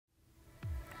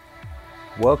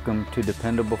Welcome to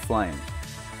Dependable Flame,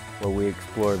 where we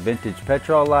explore vintage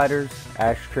petrol lighters,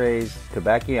 ashtrays,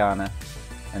 tobacconiana,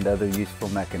 and other useful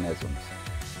mechanisms.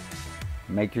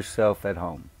 Make yourself at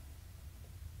home.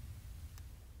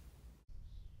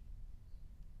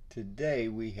 Today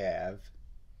we have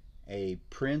a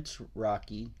Prince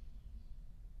Rocky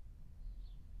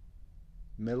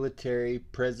military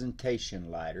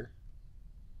presentation lighter,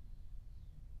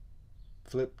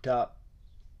 flip top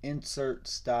insert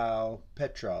style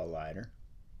petrol lighter.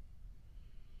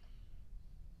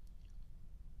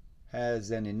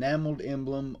 Has an enameled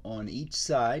emblem on each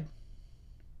side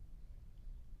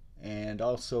and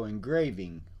also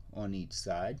engraving on each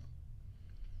side.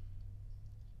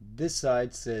 This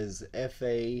side says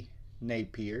FA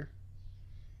Napier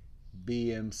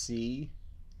BMC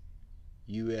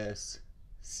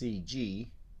USCG.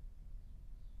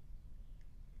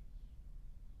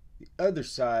 The other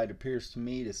side appears to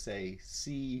me to say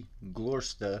C.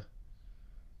 ORSTA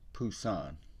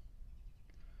Pusan,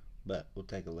 but we'll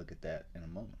take a look at that in a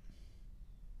moment.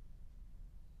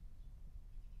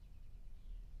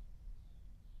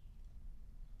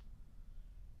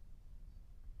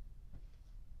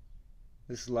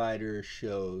 This lighter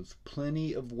shows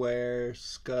plenty of wear,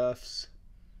 scuffs,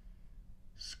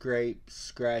 scrapes,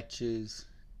 scratches,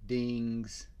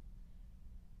 dings,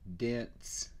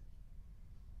 dents,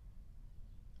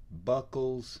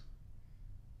 buckles.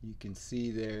 You can see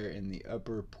there in the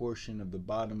upper portion of the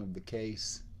bottom of the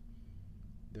case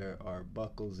there are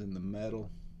buckles in the metal.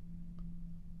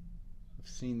 I've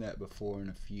seen that before in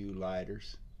a few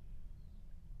lighters.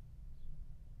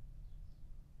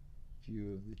 A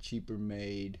few of the cheaper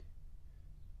made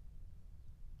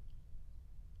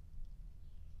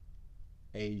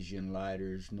Asian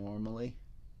lighters normally.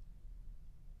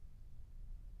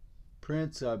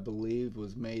 Prince, I believe,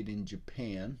 was made in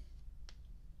Japan,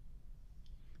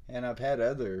 and I've had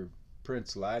other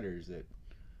Prince lighters that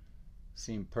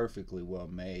seem perfectly well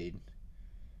made.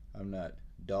 I'm not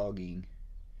dogging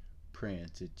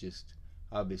Prince, it just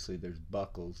obviously there's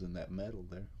buckles in that metal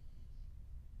there.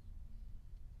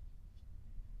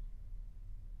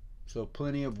 So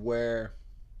plenty of wear.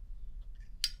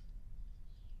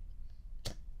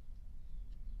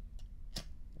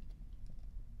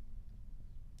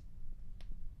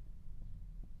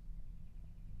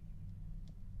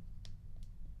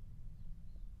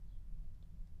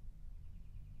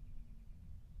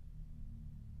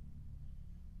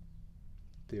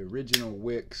 The original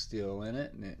wick still in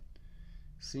it, and it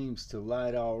seems to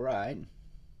light all right.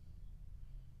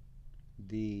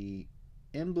 The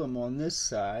emblem on this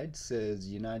side says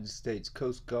United States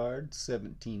Coast Guard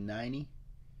 1790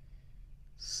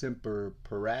 Semper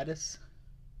Paratus.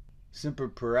 Semper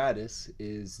Paratus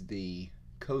is the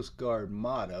Coast Guard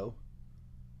motto.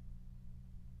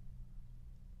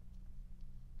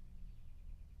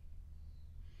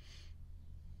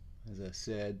 As I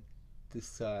said, this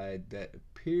side that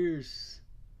appears,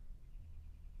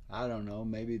 I don't know,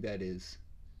 maybe that is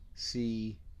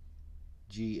CGL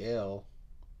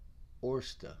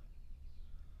ORSTA.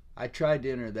 I tried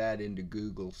to enter that into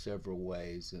Google several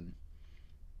ways and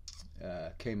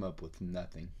came up with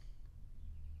nothing.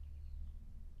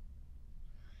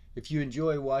 If you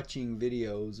enjoy watching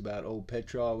videos about old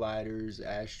petrol lighters,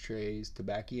 ashtrays,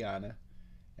 tobacconiana,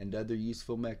 and other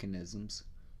useful mechanisms,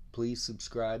 please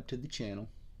subscribe to the channel.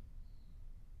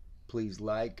 Please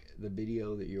like the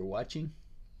video that you're watching.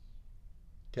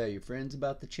 Tell your friends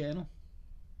about the channel.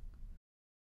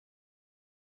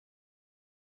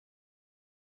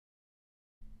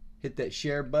 Hit that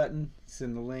share button.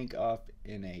 Send the link off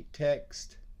in a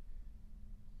text,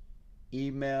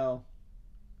 email,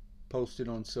 post it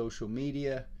on social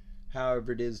media,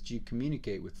 however it is that you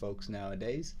communicate with folks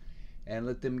nowadays, and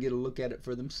let them get a look at it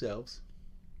for themselves.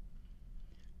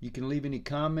 You can leave any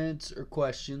comments or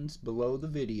questions below the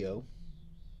video.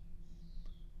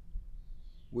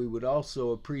 We would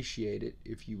also appreciate it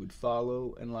if you would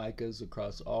follow and like us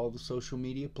across all the social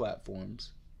media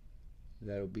platforms.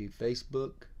 That'll be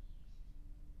Facebook,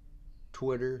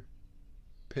 Twitter,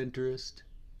 Pinterest,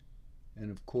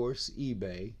 and of course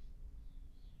eBay,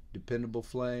 Dependable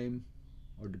Flame,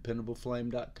 or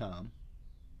dependableflame.com.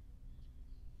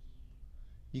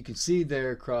 You can see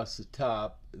there across the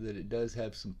top that it does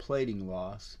have some plating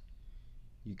loss.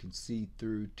 You can see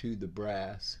through to the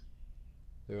brass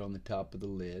there on the top of the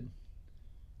lid.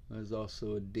 There's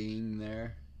also a ding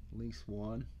there, at least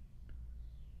one.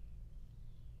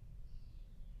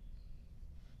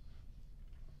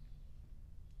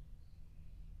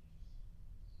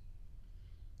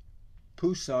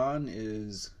 Busan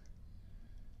is,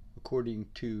 according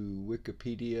to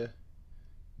Wikipedia,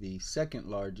 the second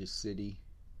largest city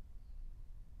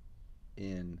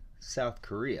in South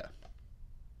Korea.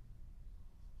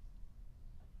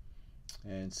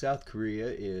 And South Korea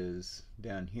is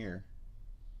down here.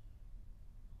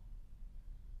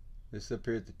 This up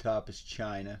here at the top is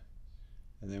China,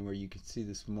 and then where you can see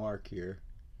this mark here,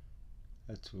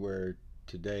 that's where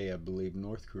today I believe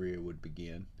North Korea would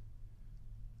begin.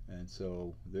 And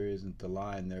so there isn't the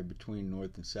line there between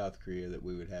North and South Korea that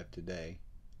we would have today.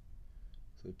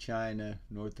 So China,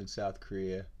 North and South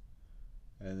Korea,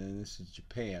 and then this is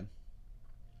Japan.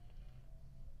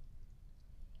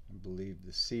 I believe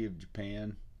the Sea of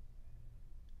Japan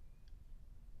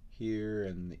here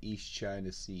and the East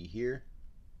China Sea here.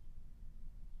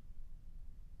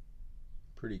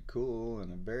 Pretty cool,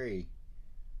 and a very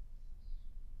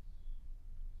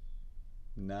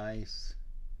nice,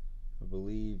 I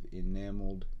believe,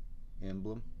 enameled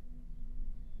emblem.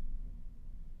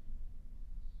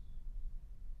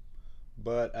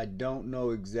 But I don't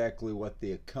know exactly what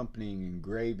the accompanying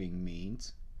engraving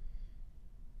means,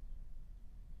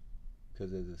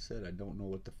 because as I said, I don't know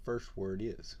what the first word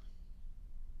is.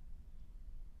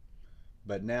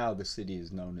 But now the city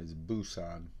is known as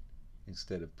Busan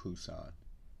instead of Pusan.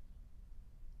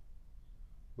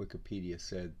 Wikipedia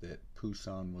said that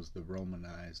Pusan was the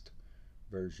Romanized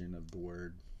version of the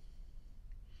word.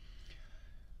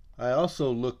 I also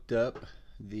looked up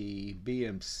the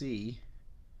BMC,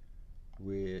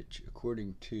 which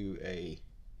according to a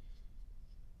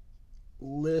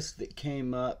list that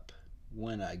came up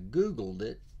when I Googled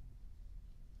it,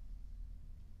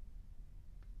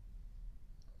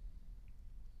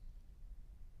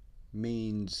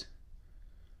 means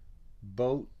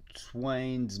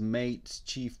Boatswain's Mate's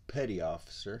Chief Petty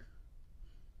Officer.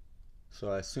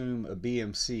 So I assume a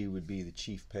BMC would be the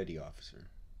Chief Petty Officer.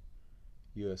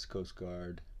 U.S. Coast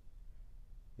Guard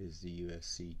is the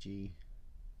USCG.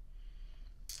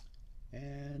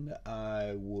 And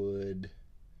I would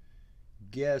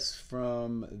guess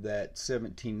from that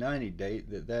 1790 date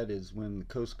that that is when the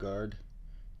Coast Guard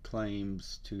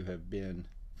claims to have been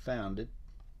founded.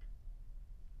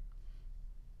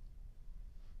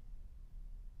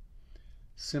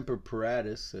 Semper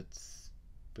Paratus, that's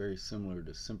very similar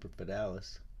to Semper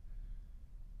Fidelis,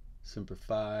 Semper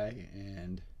Fi,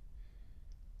 and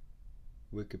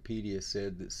Wikipedia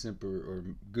said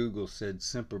that Google said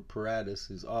Semper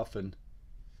Paratus is often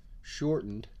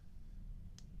shortened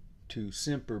to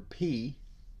Semper P,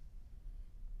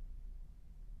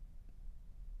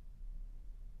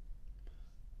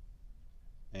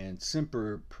 and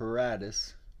Semper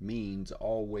Paratus means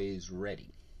always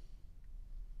ready.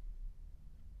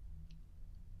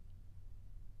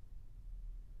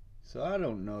 So I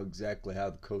don't know exactly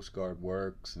how the Coast Guard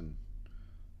works and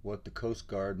what the Coast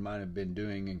Guard might have been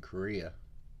doing in Korea.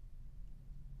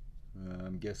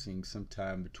 I'm guessing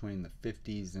sometime between the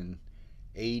 50s and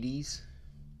 80s.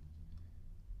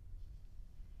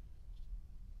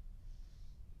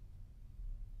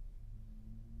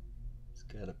 It's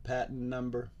got a patent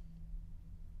number.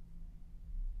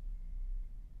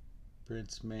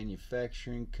 Prince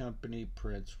Manufacturing Company,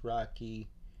 Prince Rocky,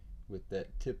 with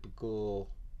that typical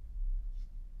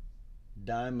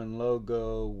diamond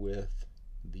logo with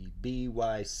the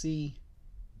BYC,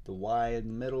 the Y in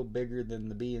the middle bigger than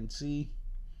the B and C.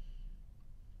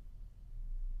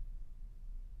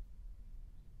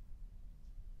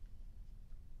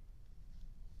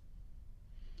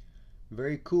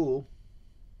 Very cool.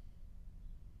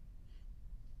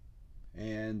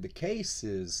 And the case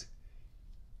is,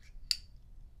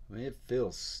 I mean, it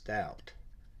feels stout.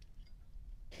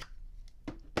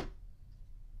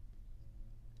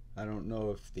 I don't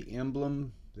know if the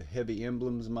emblem, the heavy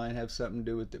emblems, might have something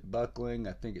to do with it buckling.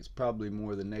 I think it's probably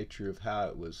more the nature of how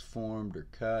it was formed or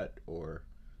cut, or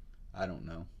I don't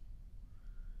know.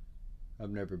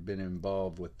 I've never been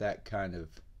involved with that kind of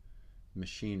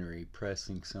machinery,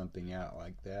 pressing something out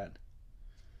like that.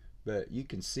 But you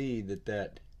can see that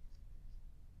that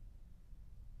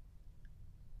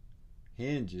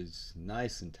hinge is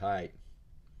nice and tight.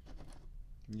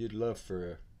 You'd love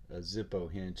for a Zippo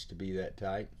hinge to be that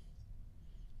tight.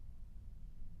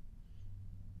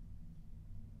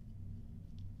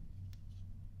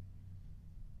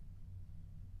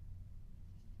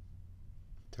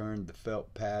 Turned the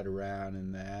felt pad around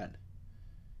in that.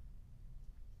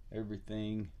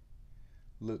 Everything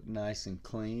looked nice and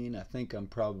clean. I think I'm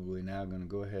probably now going to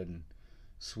go ahead and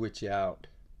switch out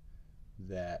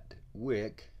that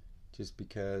wick just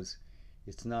because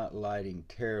it's not lighting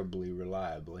terribly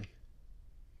reliably,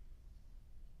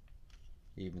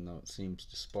 even though it seems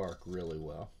to spark really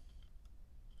well.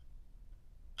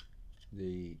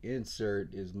 The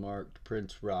insert is marked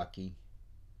Prince Rocky,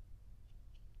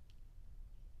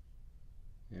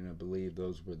 And I believe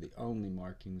those were the only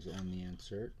markings on the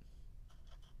insert.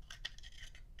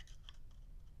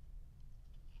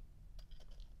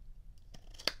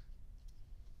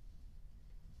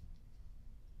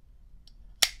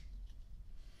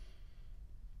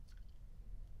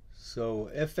 So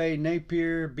F.A.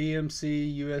 Napier,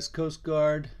 BMC U.S. Coast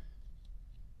Guard,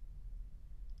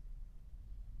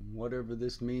 whatever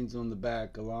this means on the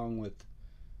back, along with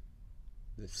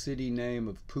the city name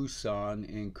of Busan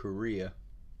in Korea.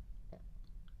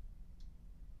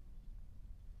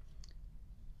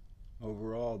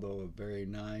 Overall, though, a very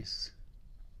nice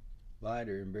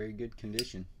lighter in very good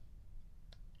condition.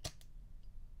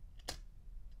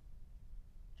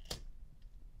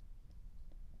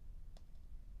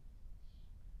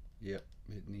 Yep,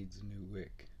 it needs a new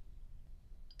wick.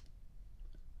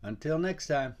 Until next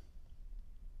time.